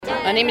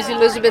My name is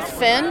Elizabeth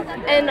Fenn.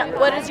 And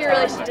what is your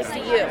relation to CU?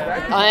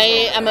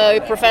 I am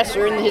a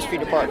professor in the history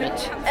department.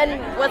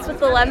 And what's with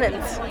the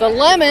lemons? The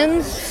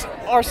lemons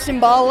are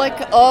symbolic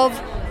of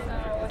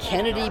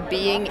Kennedy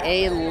being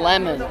a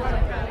lemon.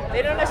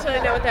 They don't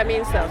necessarily know what that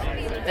means, though.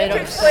 They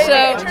don't. Explain it.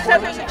 It turns out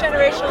there's a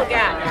generational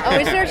gap. Oh,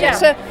 is there? Yeah.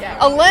 So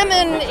a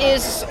lemon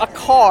is a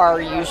car,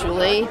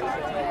 usually,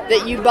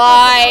 that you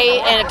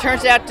buy, and it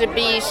turns out to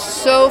be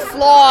so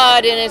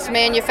flawed in its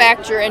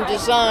manufacture and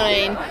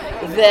design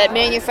that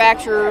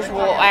manufacturers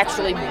will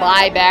actually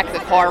buy back the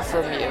car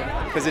from you.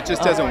 Because it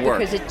just doesn't work.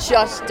 Because it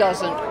just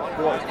doesn't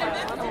work.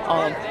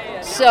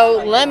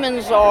 So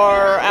lemons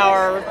are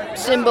our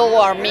symbol,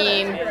 our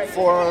meme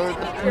for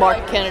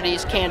Mark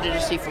Kennedy's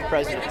candidacy for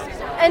president.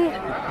 And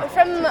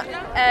from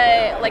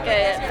a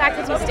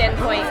faculty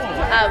standpoint,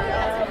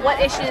 what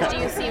issues do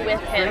you see with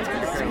him?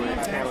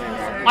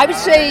 I would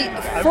say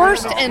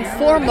first and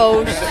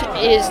foremost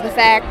is the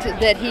fact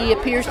that he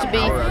appears to be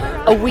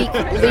a weak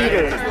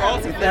leader.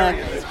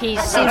 He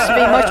seems to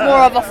be much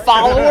more of a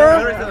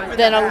follower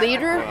than a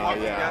leader.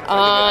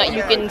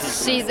 You can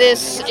see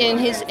this in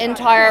his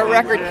entire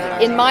record.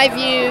 In my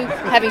view,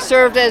 having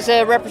served as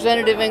a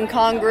representative in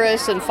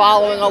Congress and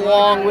following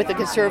along with the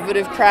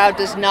conservative crowd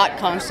does not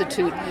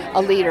constitute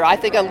a leader. I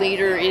think a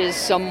leader is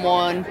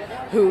someone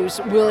who's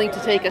willing to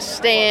take a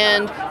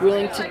stand,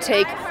 willing to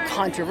take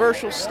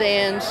controversial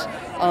stands,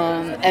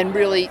 and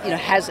really,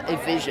 has a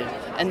vision.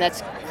 And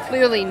that's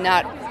clearly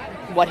not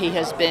what he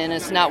has been.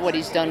 It's not what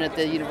he's done at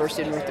the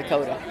University of North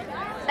Dakota.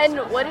 And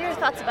what are your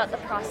thoughts about the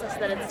process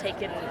that it's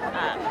taken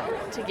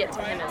to get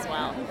to him as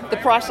well? The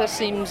process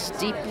seems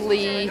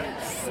deeply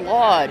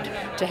flawed.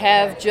 To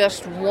have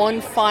just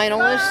one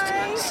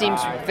finalist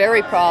seems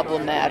very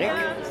problematic.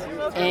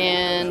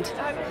 And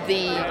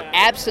the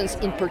absence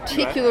in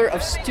particular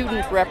of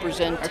student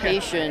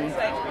representation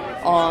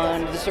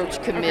on the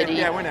search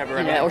committee,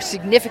 or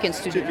significant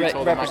student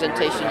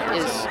representation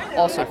is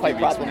also quite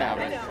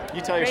problematic.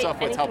 You tell yourself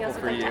what's helpful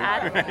for you.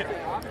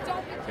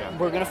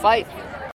 We're going to fight.